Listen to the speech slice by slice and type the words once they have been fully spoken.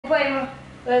playing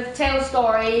with Taylor's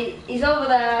story. He's over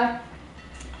there.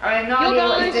 I have no idea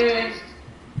what he's doing.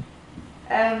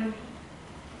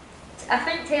 I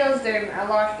think Taylor's doing a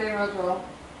live stream as well.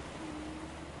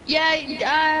 Yeah,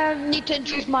 I need to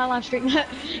introduce my live stream.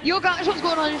 Yo guys, what's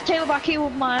going on? It's Taylor back here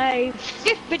with my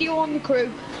 5th video on the crew.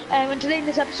 And today in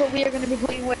this episode we are going to be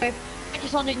playing with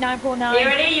Sonic 949. You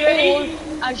ready? You ready?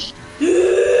 I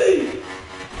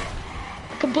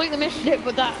completely missed it,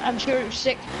 but that I'm sure it was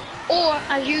sick. Or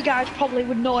as you guys probably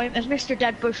would know him as Mr.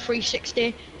 Deadbush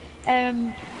 360.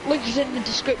 Link is in the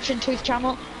description to his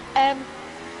channel.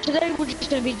 Today we're just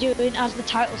going to be doing, as the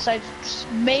title says,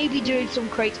 maybe doing some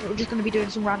crates, but we're just going to be doing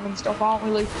some random stuff, aren't we,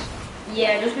 Luke?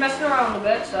 Yeah, just messing around a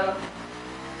bit, so.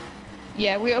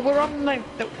 Yeah, we're on like,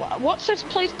 what's this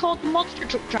place called? The Monster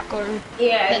Truck Track? Or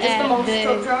yeah, just the Monster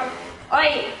Truck Track.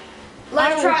 Alright,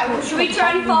 let's try, should we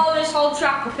try and follow this whole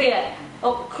track up here?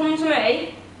 Oh, come to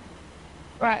me.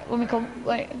 Right, let me come,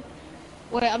 wait,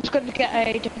 I'm just going to get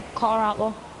a different car out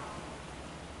though.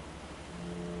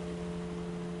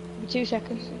 2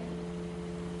 seconds.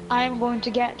 I am going to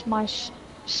get my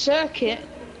circuit.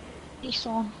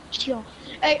 Nissan.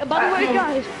 Hey, by the way,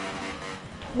 guys,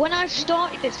 when I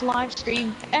started this live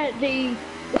stream at the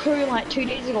crew like 2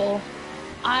 days ago,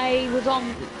 I was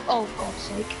on. Oh God's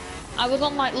sake! I was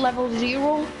on like level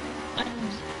 0,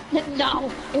 and now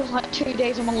it was like 2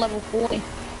 days. I'm on level 40.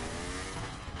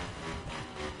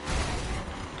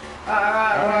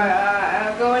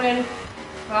 Alright, I'm going in.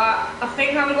 I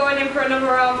think I'm going in for another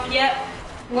ramp. Yep,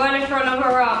 I'm going in for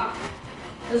another ramp.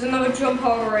 There's another jump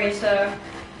over here, so.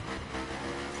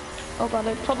 Oh god,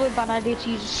 it's probably a bad idea to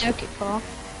use a circuit car.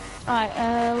 Alright,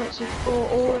 let's just go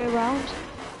all the way around.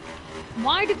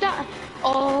 Why did that?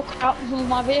 Oh crap,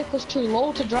 my vehicle's too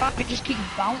low to drive, it just keeps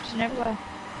bouncing everywhere.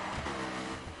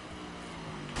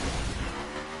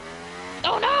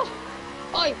 Oh no!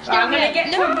 Oh, I'm gonna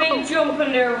get to a big jump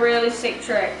and do a really sick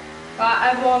trick.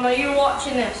 Right, everyone, are you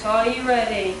watching this? Are you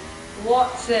ready?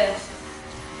 Watch this.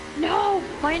 No!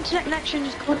 My internet connection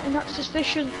is going and that's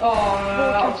suspicious. Oh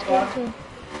no, that was bad.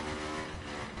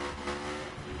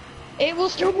 It will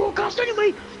still broadcast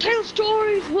anyway! Tale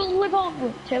stories will live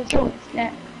on! Tale stories,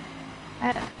 yeah.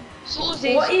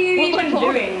 What are you even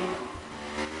doing?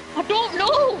 I don't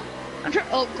know!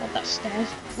 Oh god, that's stairs.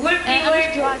 I'm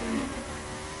just driving.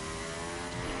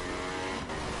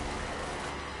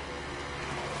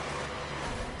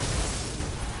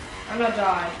 I'm gonna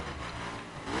die.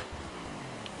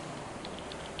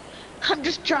 I'm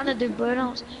just trying to do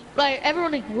burnouts. Right,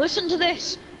 everyone, listen to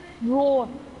this. Roar.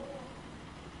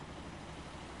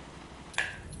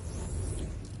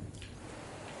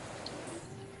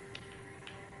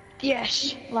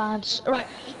 Yes, lads. Right,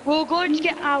 we're going to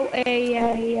get out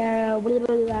a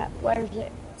where is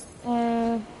it?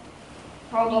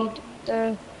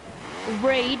 The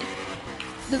raid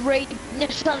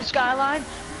Nissan Skyline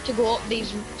to go up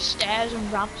these stairs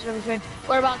and ramps and everything.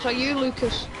 Whereabouts are you,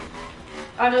 Lucas?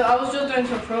 I was just doing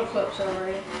some front flips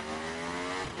already.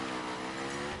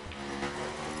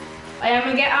 I am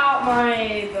gonna get out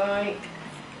my bike.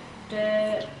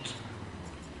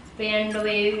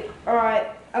 BMW. Alright,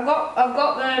 I've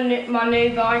got my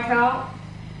new bike out.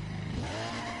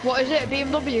 What is it? A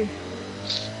BMW?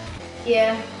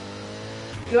 Yeah.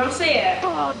 You wanna see it?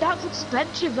 Oh, that's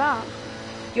expensive, that.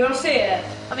 You wanna see it?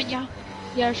 I mean, yeah.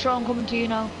 Yeah, sure, I'm coming to you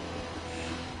now.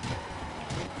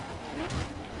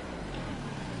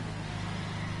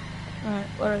 Alright,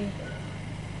 where are you?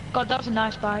 God, that's a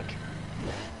nice bike.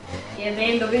 Yeah,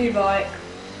 BMW bike.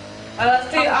 Let's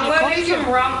do. I'm gonna do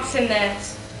some ramps in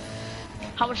this.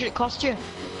 How much did it cost you?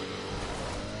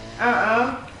 No,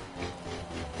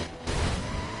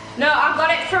 I got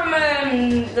it from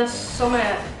the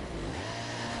summit.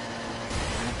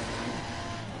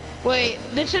 Wait,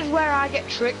 this is where I get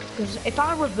tricked, because if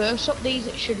I reverse up these,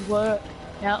 it should work.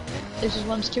 Yep, this is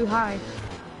one's too high.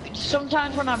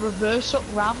 Sometimes when I reverse up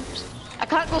ramps, I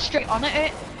can't go straight on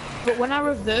it, but when I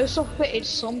reverse up it, it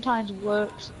sometimes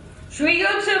works. Should we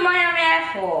go to Miami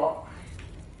Airport?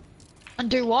 And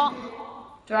do what?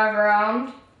 Drive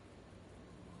around?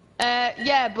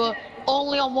 Yeah, but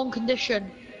only on one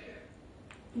condition.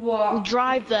 What? We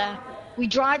drive there. We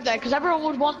drive there, because everyone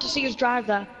would want to see us drive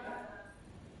there.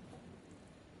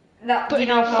 Do you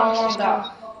know how long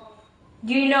that?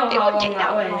 Do you know how long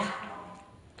that was?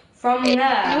 From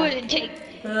there? It wouldn't take.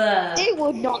 It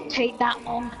would not take that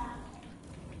long.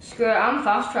 Screw it, I'm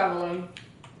fast traveling.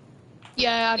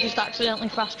 Yeah, I just accidentally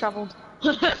fast traveled.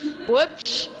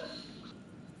 Whoops.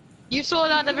 You saw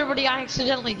that, everybody. I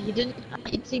accidentally. You didn't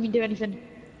see me do anything.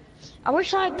 I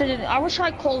wish I didn't. I wish I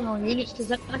called on units because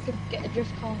then I could get a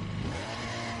drift car.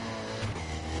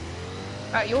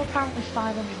 Right, you're apparently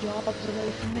 500 yards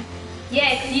away from me.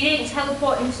 Yeah, because you didn't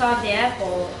teleport inside the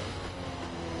airport.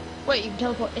 Wait, you can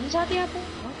teleport inside the airport?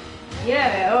 What?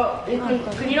 Yeah, Oh,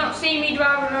 can you not see me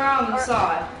driving around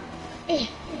inside?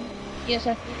 Yes,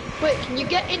 sir. Wait, can you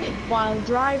get in it while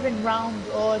driving round,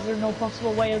 or is there no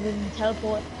possible way other than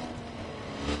teleport?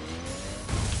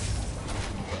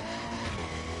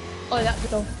 Oh, that's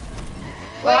go. Wait,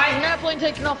 Right. there's an airplane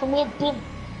taking off, and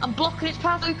I'm blocking its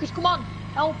path, Lucas, come on!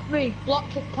 Help me, block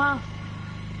its path.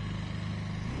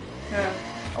 Yeah.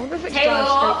 I wonder if it's drives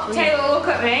straight through. Taylor, look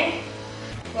at me.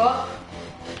 What?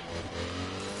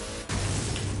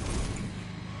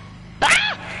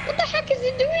 Ah! What the heck is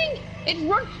it doing? It's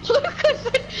run. Lucas,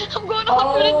 I'm going 100.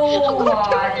 Oh I'm going my.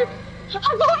 200.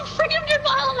 I'm going 300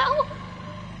 miles an hour.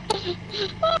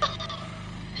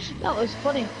 That was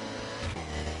funny.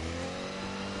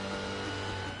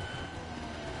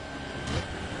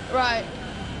 Right,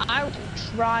 I will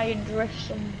try and drift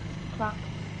some crap.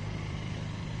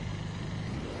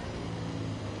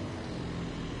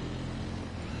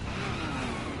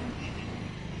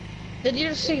 Did you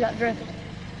just see that drift?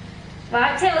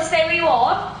 Right, Taylor, stay where you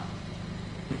are.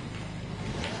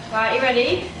 Right, you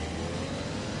ready?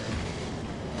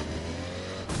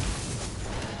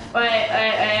 Wait.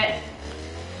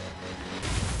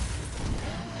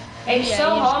 It's Yeah,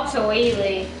 so hard to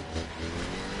wheelie.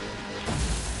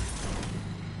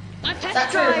 I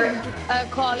test drove a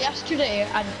car yesterday,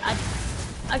 and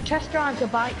I test drove a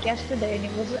bike yesterday, and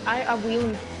it was I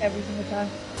wheeled every single time.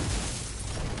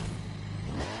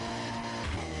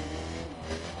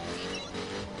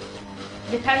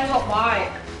 Depends what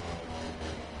bike.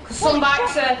 Cause some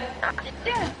bikes are.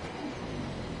 Yeah.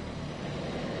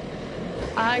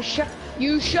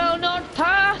 You shall not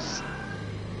pass.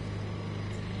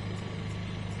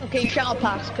 Okay, you shall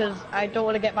pass, because I don't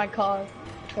want to get my car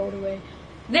towed away.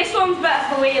 This one's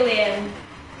better for wheeling.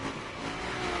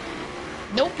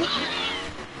 Nope.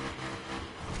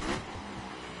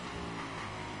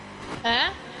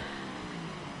 Huh?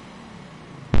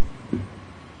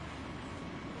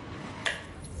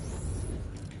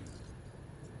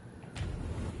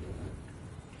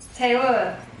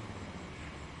 Taylor.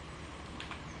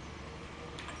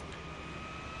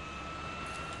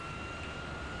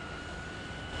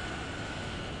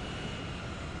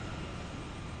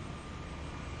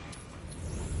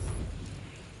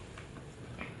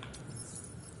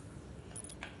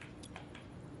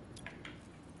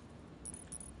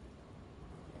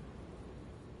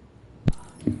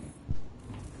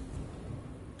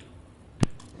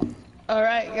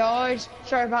 Alright guys,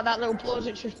 sorry about that little pause,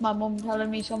 it's just my mum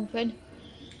telling me something.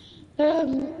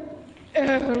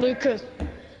 Lucas.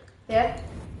 Yeah?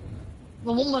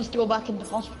 My mum wants to go back into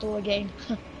hospital again.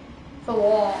 For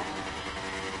what?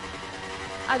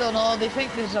 I don't know, they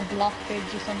think there's a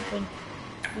blockage or something.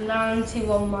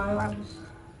 91 miles.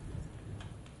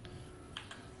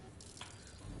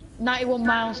 91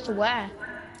 miles to where?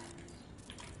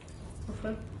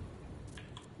 Okay.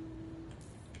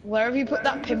 Where have you put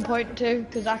that pinpoint to?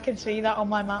 Because I can see that on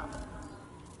my map.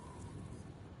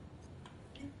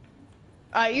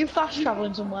 Are you fast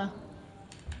travelling somewhere?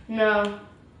 No.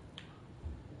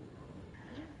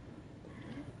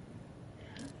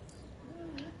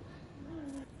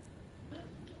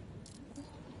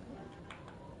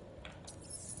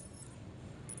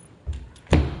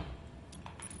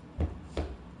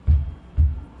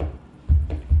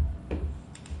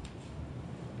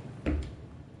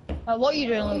 What are you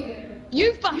doing, Luke?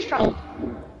 You fast travelled!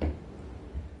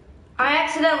 I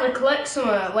accidentally clicked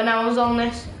something when I was on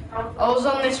this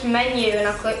menu and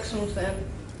I clicked something.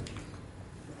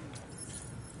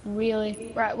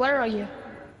 Really? Right, where are you?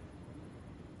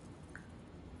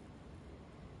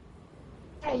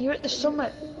 Hey, you're at the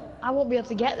summit. I won't be able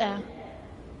to get there.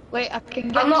 Wait, I can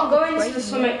get I'm not to going to the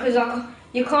summit because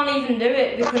you can't even do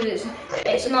it because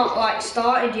it's not like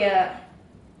started yet.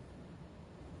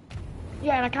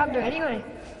 Yeah, and I can't do it anyway.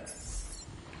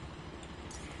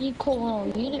 You call all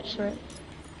units for it.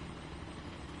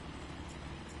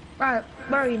 Right,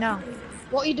 where are you now?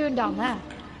 What are you doing down there?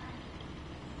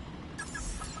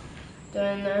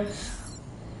 Doing this.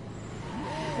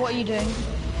 What are you doing?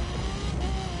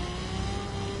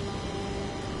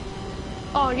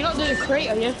 Oh, you're not doing a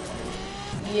crate, are you?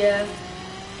 Yeah.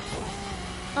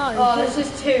 Oh, this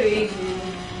is too easy.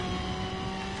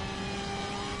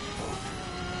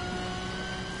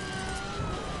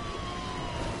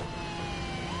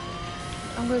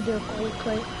 I'm gonna do a quick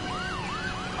crate.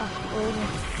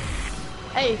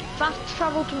 Hey, fast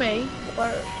travel to me.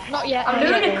 Or not yet. I'm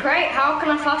doing a crate. How can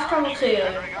I fast travel to you?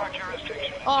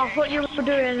 Oh, I thought you were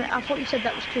doing. I thought you said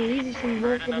that was too easy, so you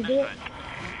weren't gonna do it.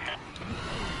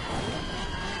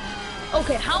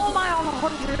 Okay, how am I on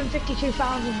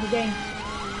 152,000 in the game?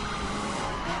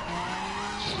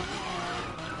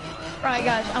 Right,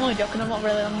 guys, I'm only joking. I'm not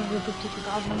really on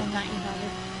 152,000. I'm on 19,000.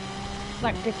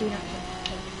 Like 15 actually.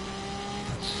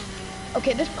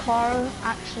 Okay, this car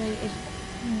actually is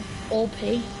OP.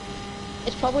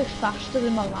 It's probably faster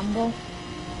than my Lambo.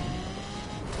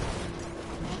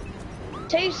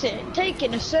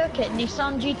 Taking a circuit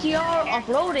Nissan GTR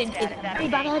off-roading is a very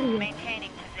bad idea. Maintaining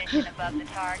position above the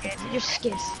target. Just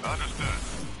skids. Understood.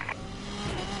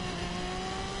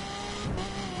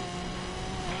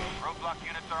 Roadblock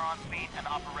units are on scene and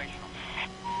operational.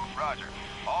 Roger.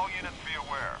 All units be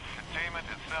aware. Containment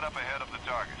is set up ahead of the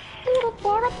target.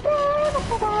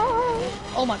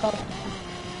 Oh my god.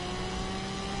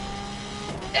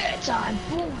 It's on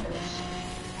boys.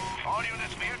 All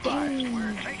units be advised.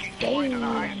 We're taking point at a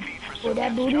high speed pursuit.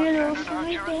 That's just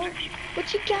under our jurisdiction.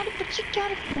 But you got it. That's a 10-4.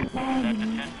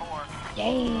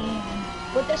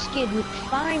 Damn. But the skid looks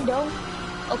fine though.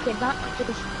 Okay, that could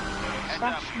just Heads up.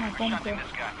 crash my We're shunting bumper.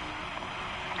 this guy.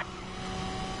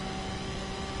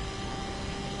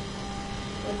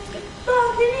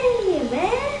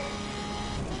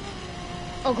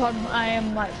 Oh god, I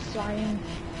am like flying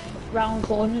round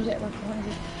corners at my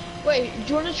corners. Wait, do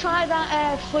you want to try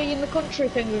that flee in the country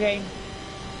thing again?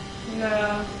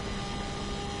 No.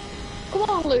 Come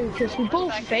on, Lucas, we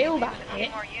both failed at it.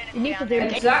 You need to do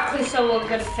it. Exactly, so we're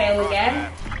gonna fail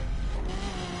again.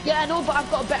 Yeah, I know, but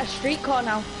I've got a better street car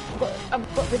now.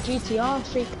 I've got the GTR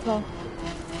street car.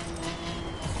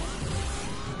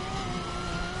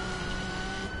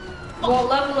 What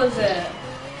level is it?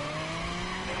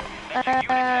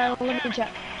 Let me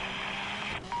check.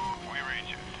 We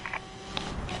reach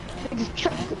it. Just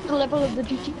check the level of the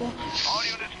GTR. All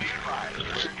units be advised.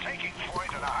 We're taking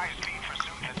point at a high-speed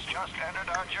pursuit that's just entered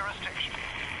our jurisdiction.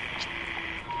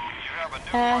 You have a new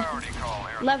priority call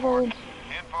here. Level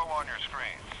Info on your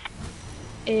screens.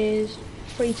 is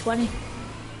 320.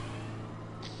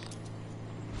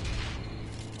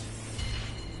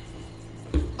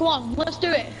 Come on, let's do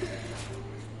it.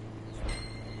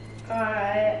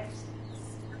 Alright.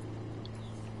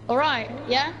 Alright,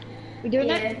 yeah? We doing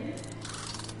Yeah. it?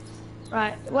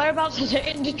 Right, whereabouts is it?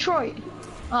 In Detroit?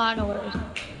 Oh, I know where it is.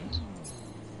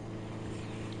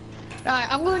 Right,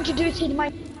 I'm going to do it in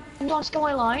my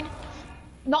skyline.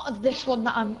 Not this one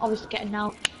that I'm obviously getting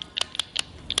now.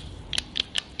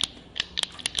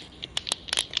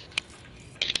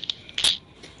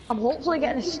 I'm hopefully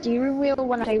getting a steering wheel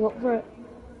when I save up for it.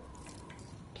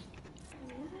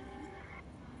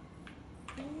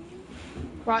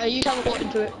 Right, are you teleporting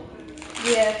to it?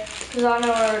 Yeah, because I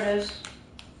know where it is.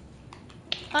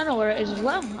 I know where it is as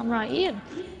well. I'm right here.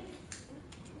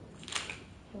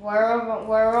 Where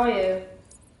are you?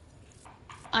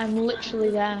 I'm literally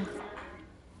there.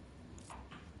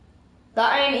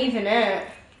 That ain't even it.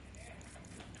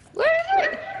 Where is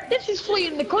it? This is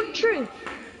fleeing the country.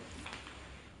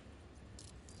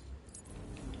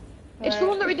 It's the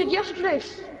one that we did yesterday.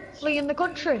 Fleeing the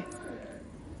country.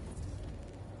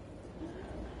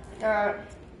 Alright.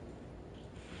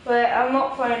 Wait, I'm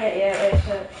not playing it yet, wait a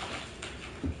sec.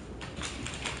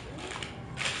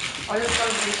 I just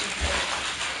gotta do something.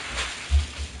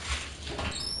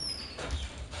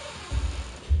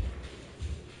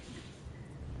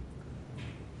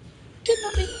 Did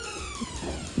nothing.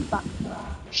 Back.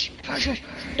 Shh, shh, shh.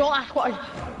 Don't ask what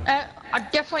I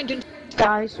definitely didn't.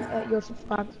 Guys, you're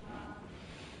subscribed.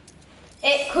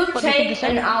 It could What do you think take of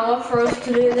an it? hour for us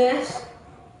to do this.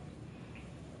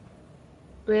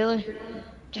 Really?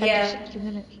 10 Yeah. to 60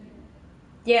 minutes.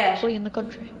 Yeah. Fleeing the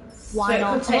country. So Why it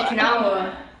not? could take an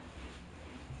hour.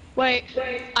 Wait,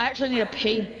 I actually need a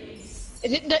pee.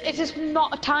 Is this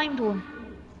not a timed one?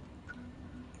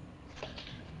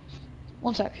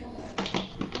 One sec.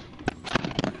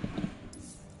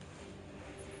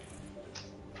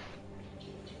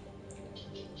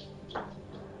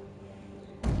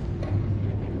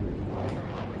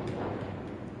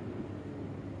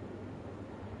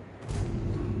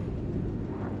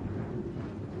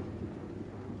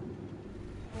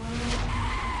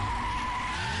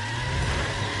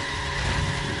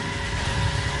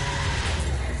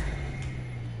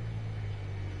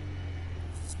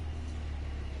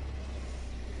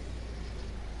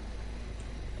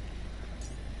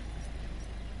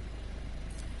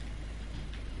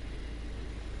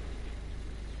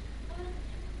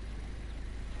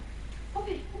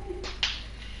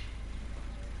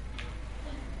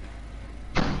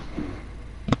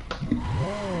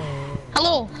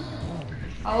 Hello.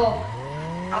 Oh.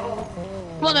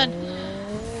 Come on then.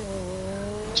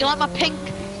 Do you like my pink?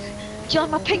 Do you like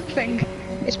my pink thing?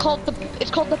 It's called the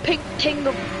pink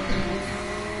tingle.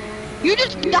 You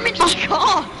just damaged my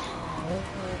car!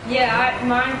 Yeah,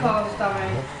 mine caused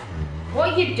damage.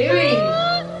 What are you doing?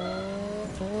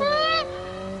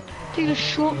 Take a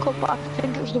shortcut, but I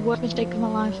think it was the worst mistake of my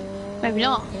life. Maybe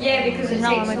not. Yeah, because it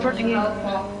now takes I'm in front of you. health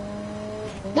off.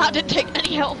 That didn't take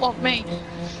any health off me.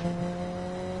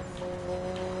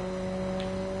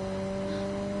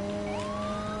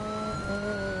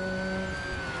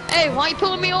 Hey, why are you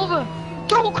pulling me over?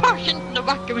 Don't crash into the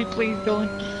back of me, please, Dylan.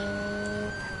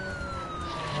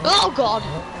 Oh God!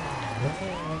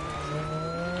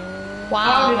 Wow.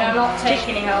 How did I not take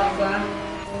any health there?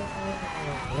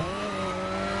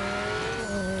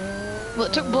 Well,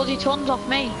 it took bloody tons off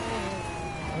me.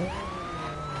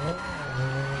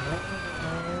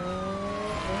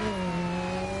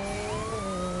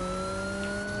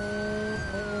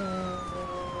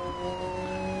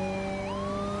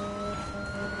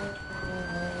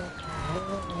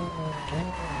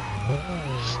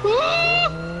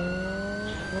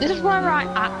 This is where I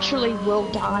actually will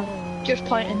die. Just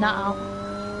pointing that out.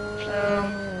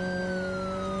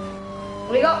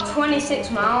 We got 26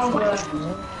 miles left.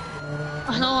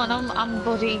 I know, and I'm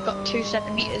bloody got 2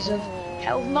 centimeters of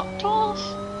health knocked off.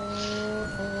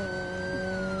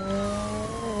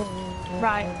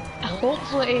 Right.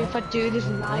 Hopefully, if I do this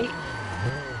right,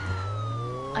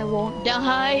 I won't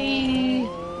die.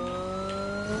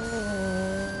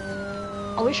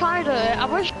 I wish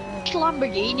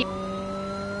Lamborghini.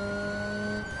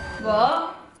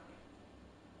 What?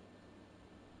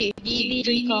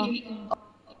 Dream car.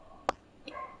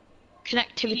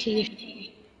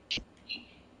 Connectivity.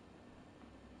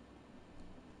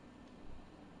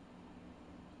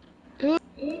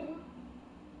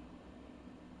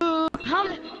 How?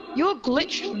 You're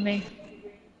glitched for me.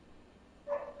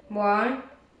 Why?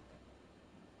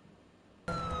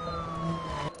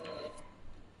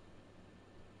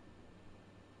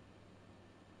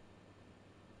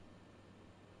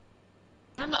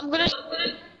 I'm gonna.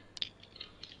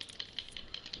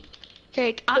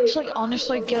 Okay, actually,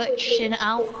 honestly, glitching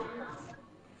out.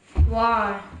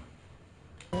 Why?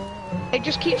 It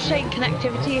just keeps saying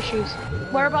connectivity issues.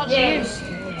 Whereabouts are you?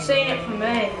 It's saying it for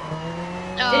me.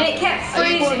 Did it keep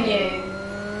freezing you?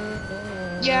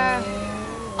 Yeah.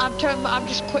 I've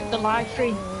just quit the live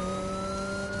stream.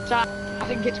 So I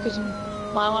think it's because of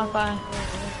my Wi-Fi.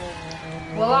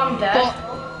 Well, I'm dead. But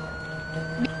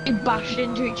we bashed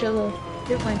into each other,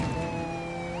 didn't we?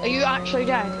 Are you actually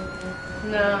dead?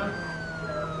 No.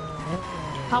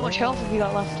 How much health have you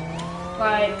got left?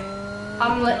 Like,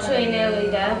 I'm literally nearly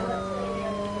dead.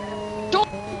 Don't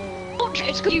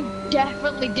it's because you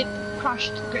definitely didn't crash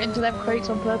into them crates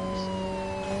on purpose.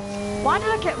 Why did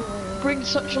I bring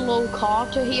such a low car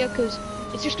to here? Because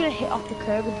it's just gonna hit off the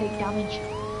curb and take damage.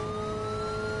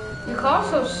 Your car's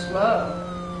so slow.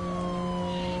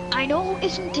 I know,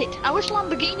 isn't it? I wish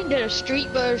Lamborghini did a street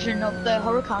version of the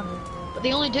Huracan, but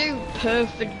they only do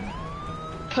perfect.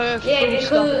 Yeah,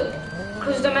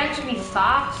 because they're meant to be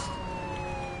fast.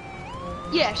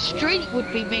 Yeah, street would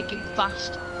be making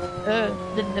fast. Than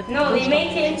the No, they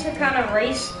make it into kind of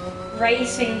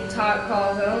racing type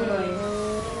cars only.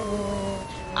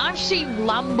 I've seen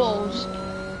Lambos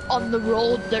on the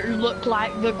road that look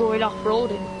like they're going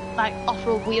off-roading, like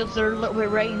off-road wheels that are a little bit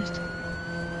raised.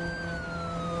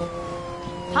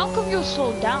 How come you're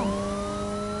slowed down?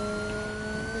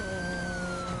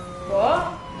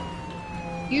 What?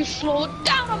 You slowed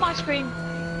down on my screen.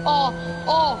 Oh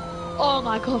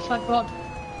my God, thank God.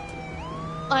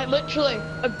 Like literally,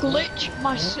 a glitch,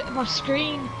 my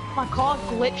screen, my car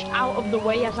glitched out of the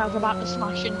way as I was about to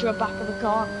smash into the back of the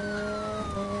car.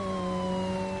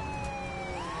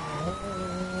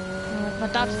 My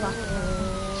dad's back.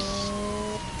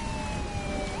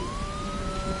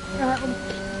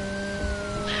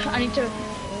 I need to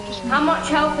just... How much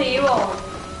health are you on?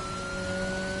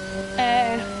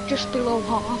 Just below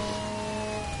half.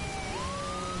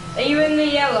 Are you in the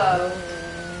yellow?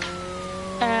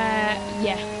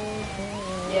 Yeah.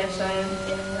 Yes, I am.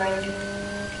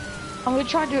 I'm gonna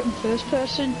try to do it in first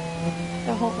person.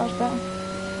 I hope that's better.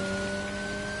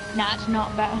 Nah, it's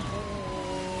not better.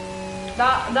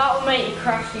 That will make you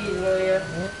crash easier.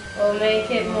 Or make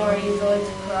it more easily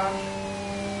to crash.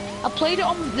 I played it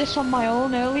on this on my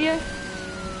own earlier,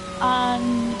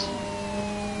 and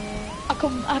I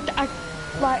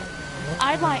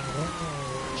had like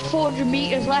 400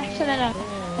 meters left, and then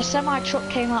a semi truck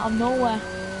came out of nowhere.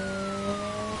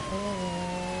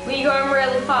 Were you going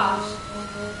really fast?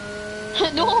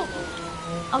 No,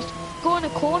 I was going a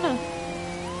corner.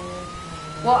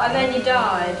 What, and then you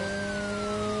died?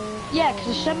 Yeah, because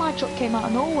a semi truck came out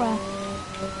of nowhere.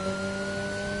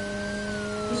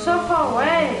 You're so far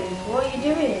away. What are you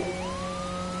doing?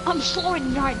 I'm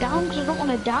slowing right down because I don't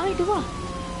want to die, do I?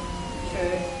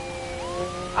 True.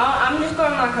 I'm just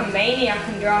going like a maniac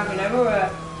and driving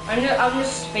everywhere. I'm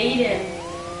just speeding.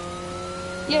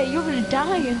 Yeah, you're gonna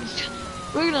die and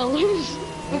we're gonna lose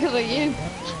because of you.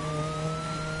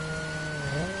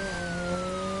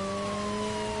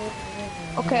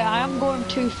 Okay, I am going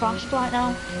too fast right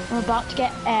now. I'm about to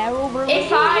get air over me.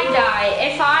 If I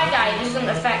die, it doesn't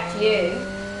affect you.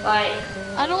 Like.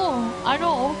 I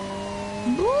know.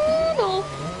 No.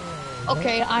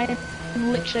 Okay, I'm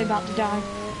literally about to die.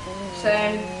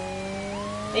 Same.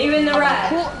 Even the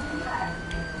red.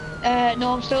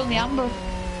 No, I'm still in the amber.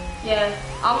 Yeah,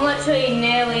 I'm literally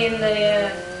nearly in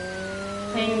the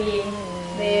thingy,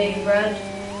 the red.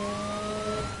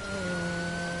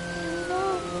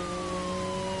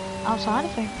 Outside, I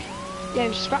think. Yeah, he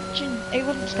was scratching. He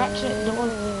wasn't scratching at the door.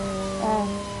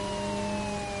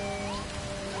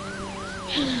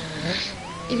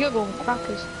 He's gonna go on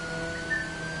crackers.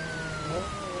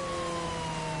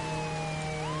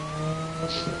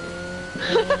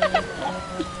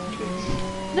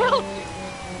 No!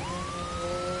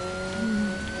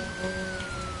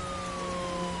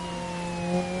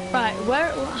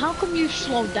 Right, how come you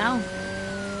slowed down?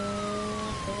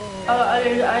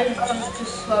 I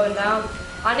just slowing down.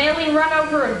 I nearly ran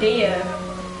over a deer.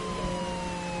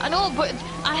 I know, but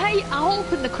I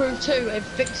hope in the Crew 2 it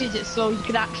fixes it so you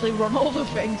can actually run over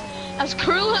things. As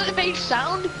cruel as it may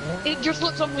sound, it just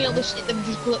looks unrealistic them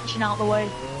just glitching out the way.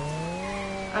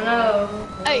 I know.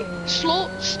 Hey,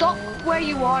 stop where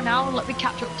you are now and let me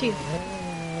catch up to you.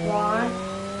 Why?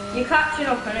 You're catching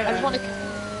up anyway. I just want to...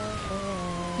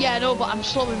 Yeah, I know, but I'm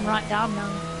slowing right down now.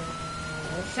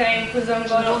 Same, because I'm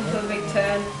going up to a big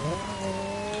turn.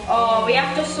 Oh, we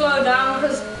have to slow down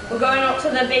because we're going up to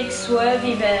the big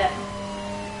swervy bit.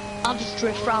 I'll just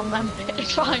drift round them.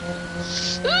 It's fine.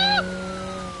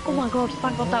 Oh my god,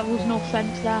 thank god that was no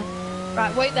fence there.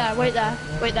 Right, wait there. I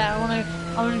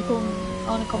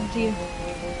wanna come to you.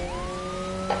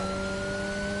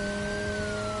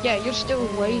 Yeah, you're still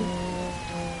way.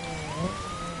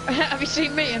 Have you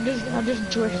seen me? I'm just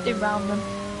drifting round them.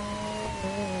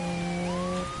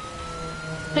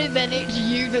 And then it's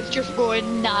you that's just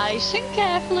going nice and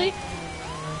carefully.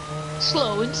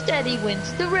 Slow and steady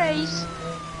wins the race.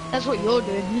 That's what you're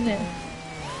doing, isn't it?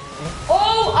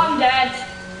 Oh, I'm dead.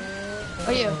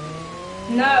 Are you?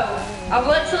 No, I've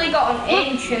literally got an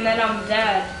inch and then I'm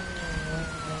dead.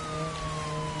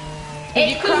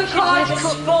 It's because the car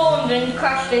just spawned and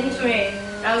crashed into me.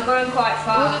 And I was going quite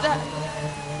fast.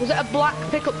 Was it a black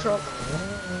pickup truck?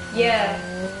 Yeah.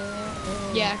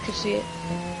 Yeah, I could see it.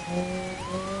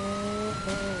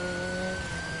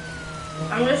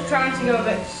 I'm just trying to go a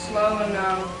bit slower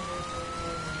now.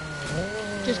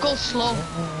 Just go slow.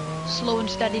 Slow and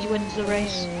steady wins the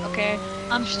race, okay?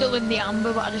 I'm still in the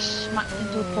amber, but I just smacked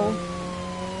into a pole.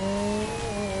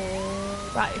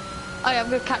 Right. Oh yeah, I'm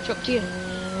gonna catch up to you.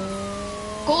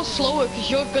 Go slower, because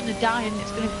you're gonna die and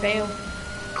it's gonna fail.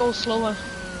 Go slower.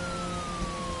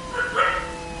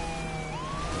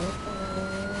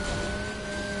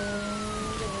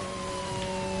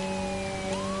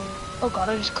 Oh god,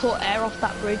 I just caught air off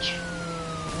that bridge.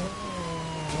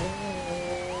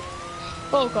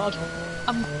 Oh god,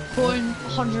 I'm going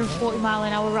 140 mile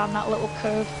an hour around that little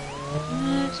curve.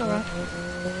 It's alright.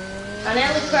 I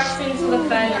nearly crashed into the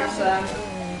fence there.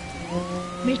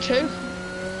 Me too.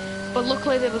 But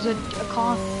luckily there was a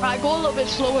car. Right, go a little bit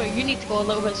slower. You need to go a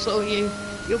little bit slower,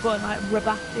 you're going like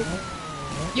rabated.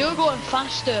 You're going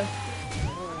faster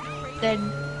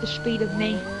than the speed of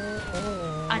me.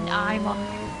 And I'm on.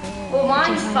 Well,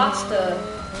 mine's faster.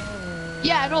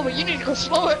 Yeah, I know, but you need to go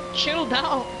slower. Chill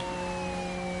down.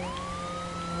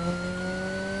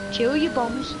 Chill your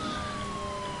bombs.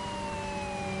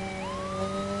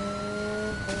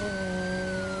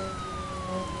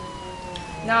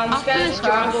 No, I'm scared to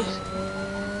crash.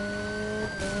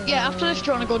 Yeah, after this, do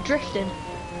you want to go drifting?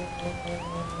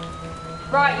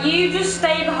 Right, you just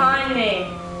stay behind me.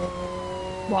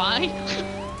 Why?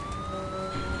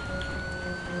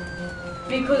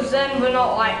 Because then we're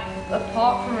not like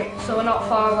apart from it, so we're not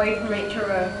far away from each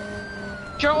other.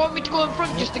 Do you want me to go in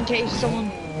front just in case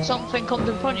something comes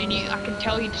in front of you? I can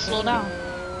tell you to slow down.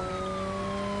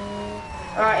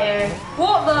 Alright, yeah.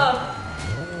 What the?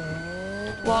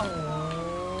 What?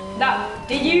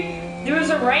 There was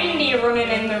a reindeer running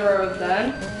in the road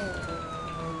then.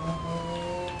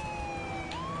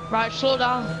 Right, slow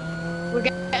down. We're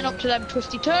getting up to them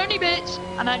twisty turny bits,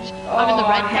 and I'm in the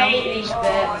red I hate these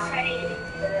bits.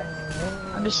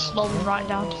 I'm just slowing right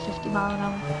down to 50 mile an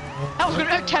hour. I was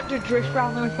gonna attempt to drift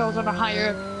around them if I was on a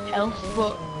higher health,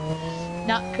 but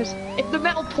not because if the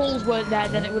metal poles weren't there,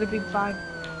 then it would have been fine.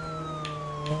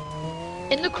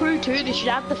 In the crew too, they should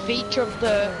have the feature of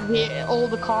all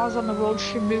the cars on the road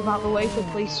should move out of the way for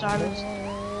police sirens.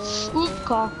 Oop,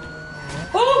 car.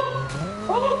 Oh!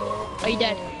 Oh! Are you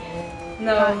dead?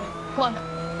 No. Come on.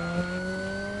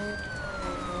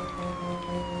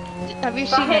 Have you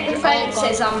If I seen hit the oh,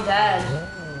 fences, God. I'm dead.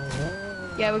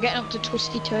 Yeah, we're getting up to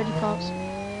twisty turny parts.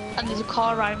 And there's a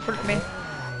car right in front of me.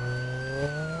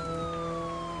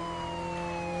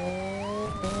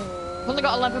 I've only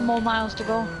got 11 more miles to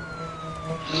go.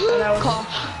 Car.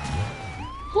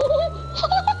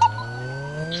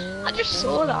 I just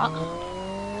saw that.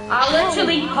 I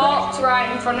literally parked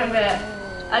right in front of it.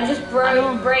 I just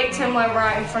braked and went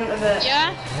right in front of it.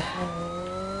 Yeah?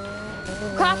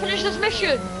 Can I finish this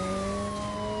mission?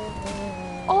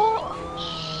 Oh!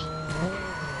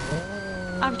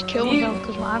 I have to kill myself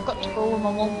because I've got to go with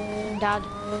my mum and dad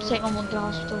to take my mum to the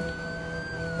hospital.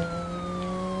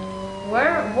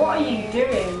 What are you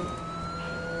doing?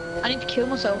 I need to kill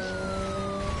myself.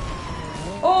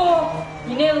 Oh!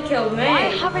 You nearly killed me. Why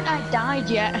haven't I died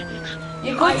yet?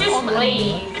 You could just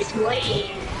leave. Just leave.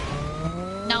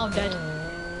 Now I'm dead.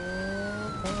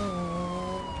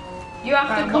 You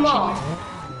have to come on.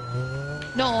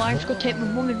 No, I have to go take my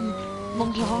mum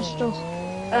to the hospital.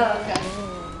 Oh, okay.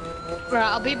 Right,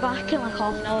 I'll be back in like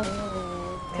half an hour.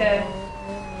 Okay.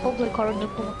 Hopefully Corin will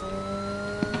come up.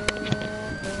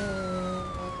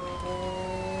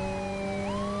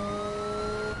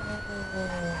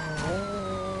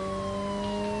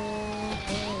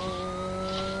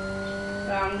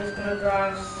 So I'm just gonna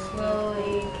drive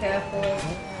slowly, careful.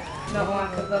 Not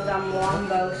like a goddamn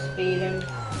Lambo speeding.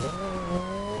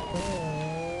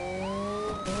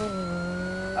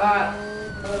 Alright,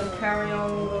 I'm gonna carry on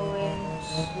going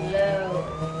slow.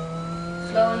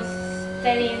 Slow and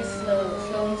steady and slow.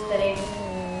 Slow and steady.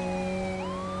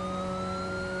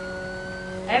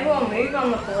 Everyone move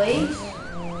on the police.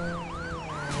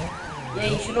 Yeah,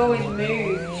 you should always move,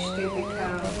 you stupid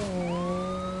cow.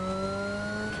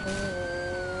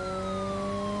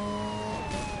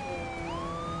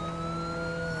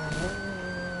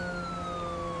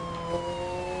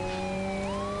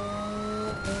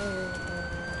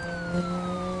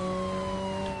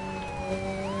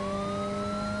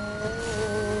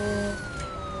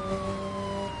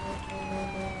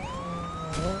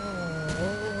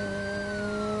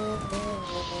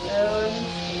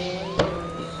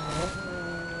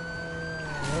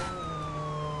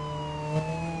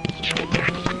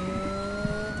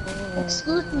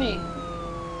 Excuse me.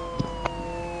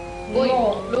 No. Wait,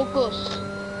 Lucas.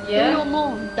 Yeah? Do you know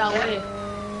that way?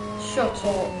 Shut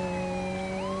up.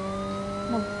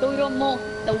 No, do you know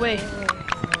the way?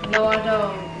 No, I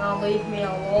don't. Now leave me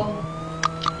alone.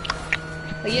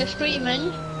 Are you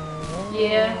streaming?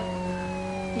 Yeah.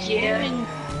 You're streaming?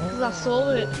 Because I saw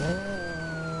it.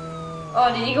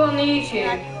 Oh, did you go on the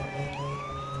YouTube?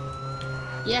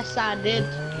 Yes, I did.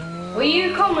 Were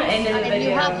you commenting in the And if video?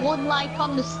 you have one like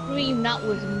on the stream, that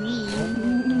was me.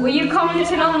 Were you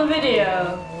commenting on the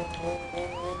video?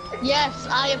 Yes,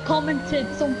 I have commented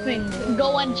something.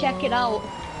 Go and check it out.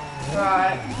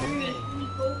 Right.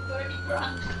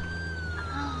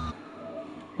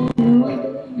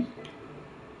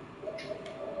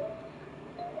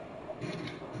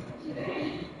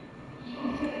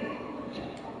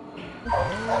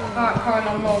 Alright, Corin,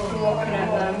 I'm not looking at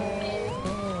them.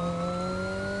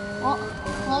 What?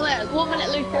 1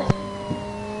 minute, Lucas.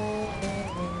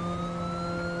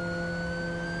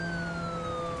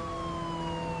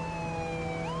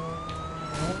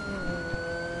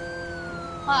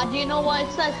 Do you know what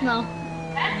it says now?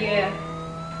 Yeah.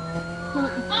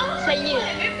 Say it.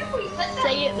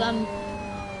 Say it then.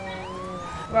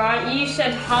 Right, you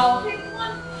said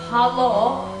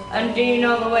hello, and do you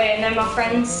know the way? And then my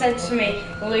friend said to me,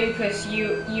 Lucas,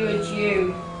 you a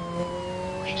Jew.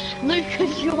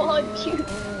 Lucas, you are a Jew.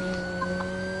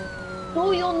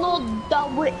 No, you're not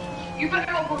that way. You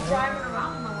better not go driving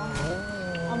around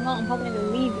now. I'm not. I'm probably going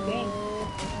to leave the game.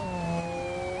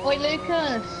 Wait,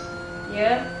 Lucas.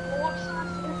 Yeah?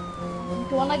 Do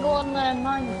you want to go on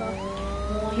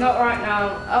Minecraft? Not right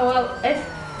now. Oh well,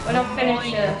 when I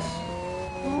finish this.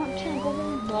 No, go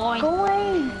away. Go away.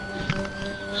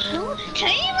 No,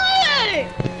 Taylor!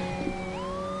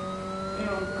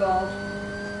 Oh god.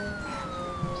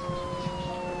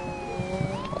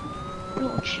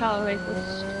 Little child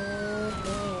rapist.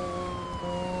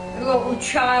 Little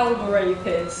child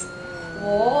rapist.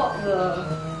 What the?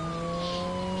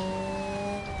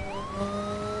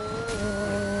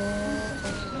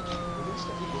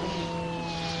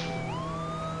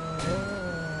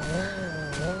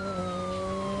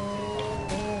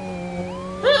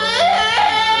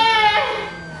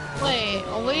 Wait,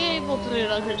 are we able to do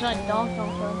like a it's like dark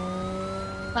outside.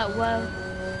 Like where?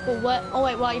 But where? Oh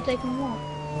wait, why are you taking what?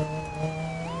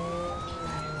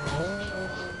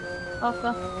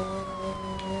 Okay.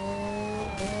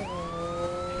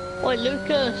 Oi,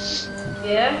 Lucas.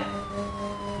 Yeah?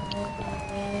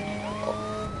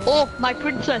 Oh, my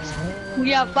princess.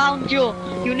 We have found you.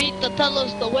 You need to tell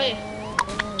us the way.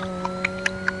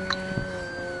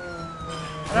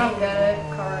 I don't get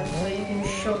it, Karen, so you can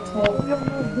shut up.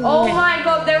 Oh my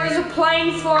god, there is a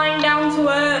plane flying down to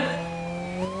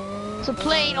Earth. It's a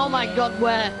plane. Oh my god,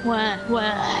 where?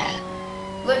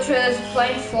 Literally, there's a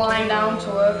plane flying down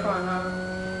to Earth right now.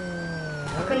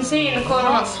 I can see in the corner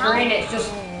of my screen, it's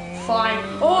just flying.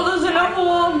 Oh, there's another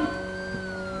one!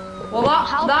 Well,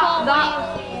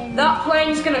 that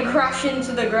plane's gonna crash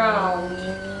into the ground.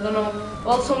 I don't know.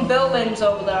 Well, some buildings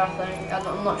over there, I think.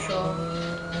 I'm not sure.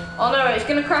 Oh no, it's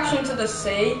gonna crash into the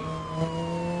sea.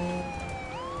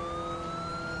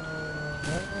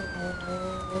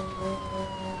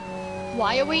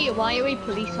 Why are we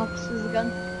police officers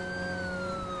again?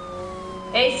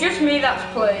 It's just me that's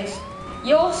police.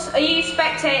 Are you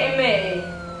spectating me?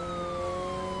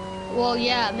 Well,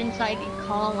 yeah, I'm inside your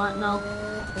car right now.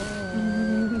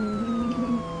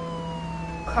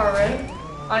 Corin,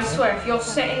 I swear, if you're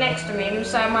sitting next to me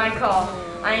inside my car,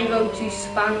 I am going to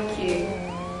spank you.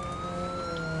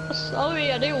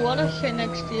 Sorry, I didn't want to sit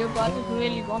next to you, but I just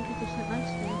really wanted to sit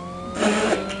next to you.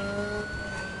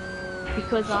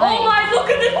 Because Oh my, look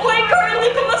at this plane, Corin,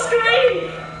 look at my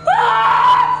screen!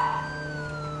 Ah!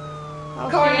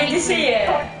 Corin, did you see it?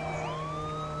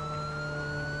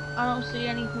 I don't see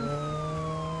anything.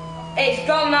 It's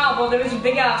gone now, but there was a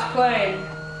big ass plane.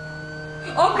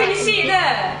 Oh, can you see it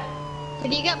there?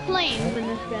 Can you get planes in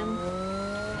this game?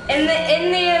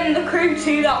 In the crew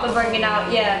 2 that they're bringing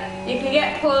out, yeah. You can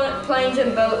get planes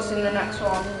and boats in the next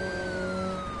one.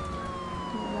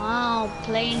 Wow,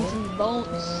 planes and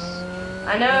boats.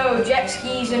 I know, jet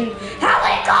skis and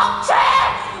helicopter!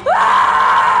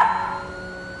 Ah!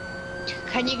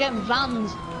 Can you get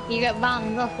vans? Can you get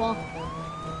vans, that's what.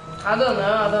 I don't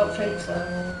know, I don't think so.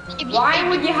 Why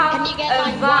would you have a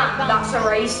like, van that's a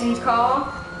racing car?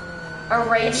 A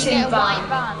racing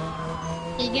van.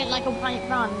 You get like a white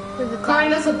van. Corin,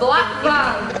 there's a black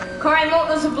van. Corin, look,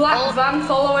 there's a black van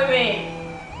following me.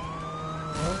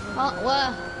 Oh,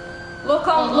 where? Look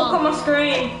on my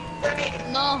screen.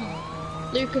 No.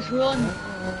 Lucas, run.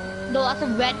 No, that's a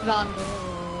red van.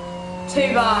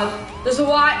 Too bad. There's a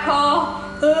white car.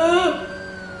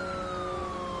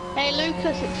 Hey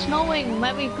Lucas, it's snowing.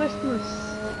 Merry Christmas.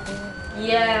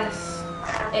 Yes.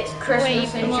 It's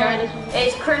Christmas in January.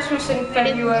 It's Christmas in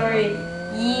February.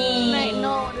 Yee. Mate,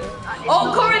 no.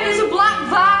 Oh, Corin, there's a black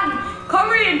van.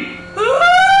 Corin.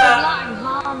 Black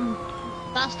van.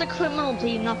 That's the criminal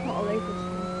team. That's not a racist team.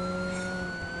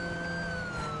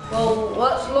 Well,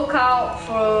 let's look out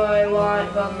for a white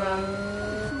van then.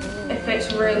 If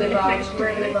it's really bad, it's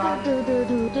really bad.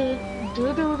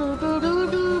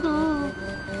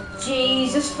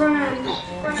 Jesus friend,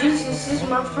 Jesus is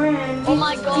my friend. Oh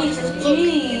my God! Jesus,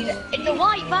 Jesus. It's a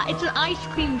white van. It's an ice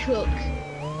cream truck.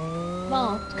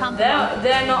 No, it can't be.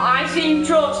 They're not ice cream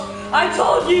trucks. I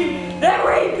told you, they're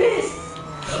rapists.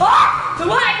 Ah! The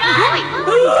white man!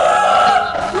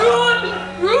 Run!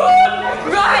 Run!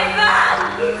 Right man!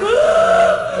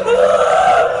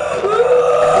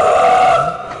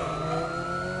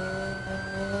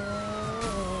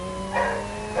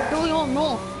 Do we all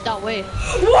know that way?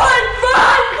 One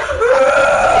man!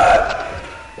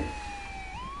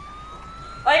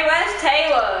 Wait, where's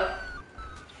Taylor?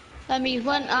 He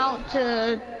went out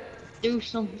to do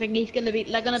something. They're gonna be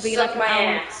Suck like my an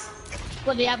hour. ass.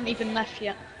 But they haven't even left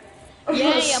yet. Yay,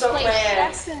 I Suck my played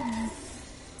ass. second.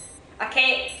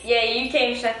 Yeah, you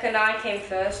came second, I came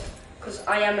first. Because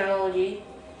I am MLG.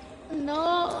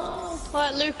 No.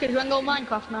 Right, Lucas, you wanna go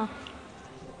Minecraft now?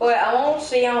 Wait, I won't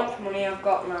see how much money I've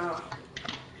got now.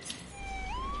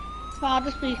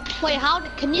 Wait,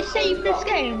 can you save this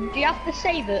game? Do you have to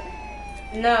save it?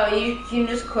 No, you can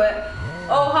just quit.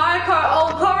 Oh, hi,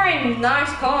 Corin,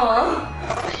 nice car.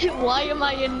 Why am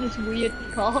I in this weird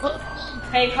car?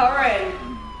 Hey, Corin.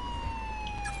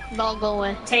 Not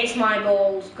going. Taste my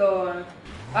balls, go on.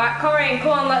 Alright, Corin,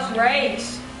 come on, let's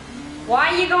race. Why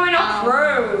are you going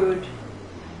off-road?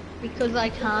 Because I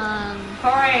can.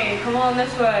 Corin, come on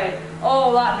this way.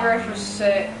 Oh, that drift was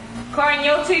sick. Corin,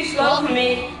 you're too slow for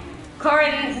me.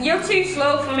 Corin, you're too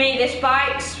slow for me. This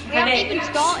bike's We haven't even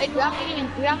started. We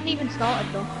haven't even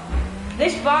started though.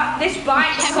 This bike's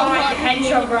like a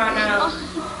hedgehog right now.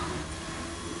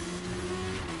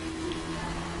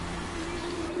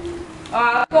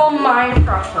 Alright, let's go on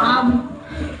Minecraft.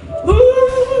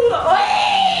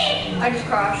 I just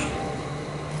crashed.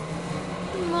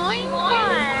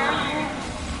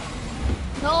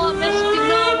 No, I missed it.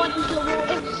 No, I went into the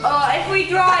water. Oh, if we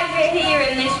drive it here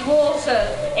in this water,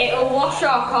 it'll wash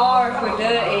our car if we're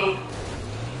dirty.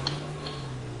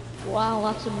 Wow,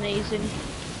 that's amazing.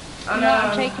 I know. Now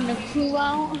I'm taking the crew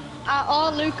out.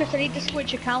 Oh, Lucas, I need to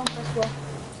switch accounts as well.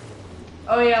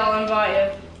 Oh yeah, I'll invite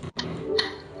you.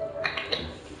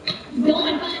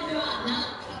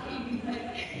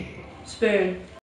 Spoon.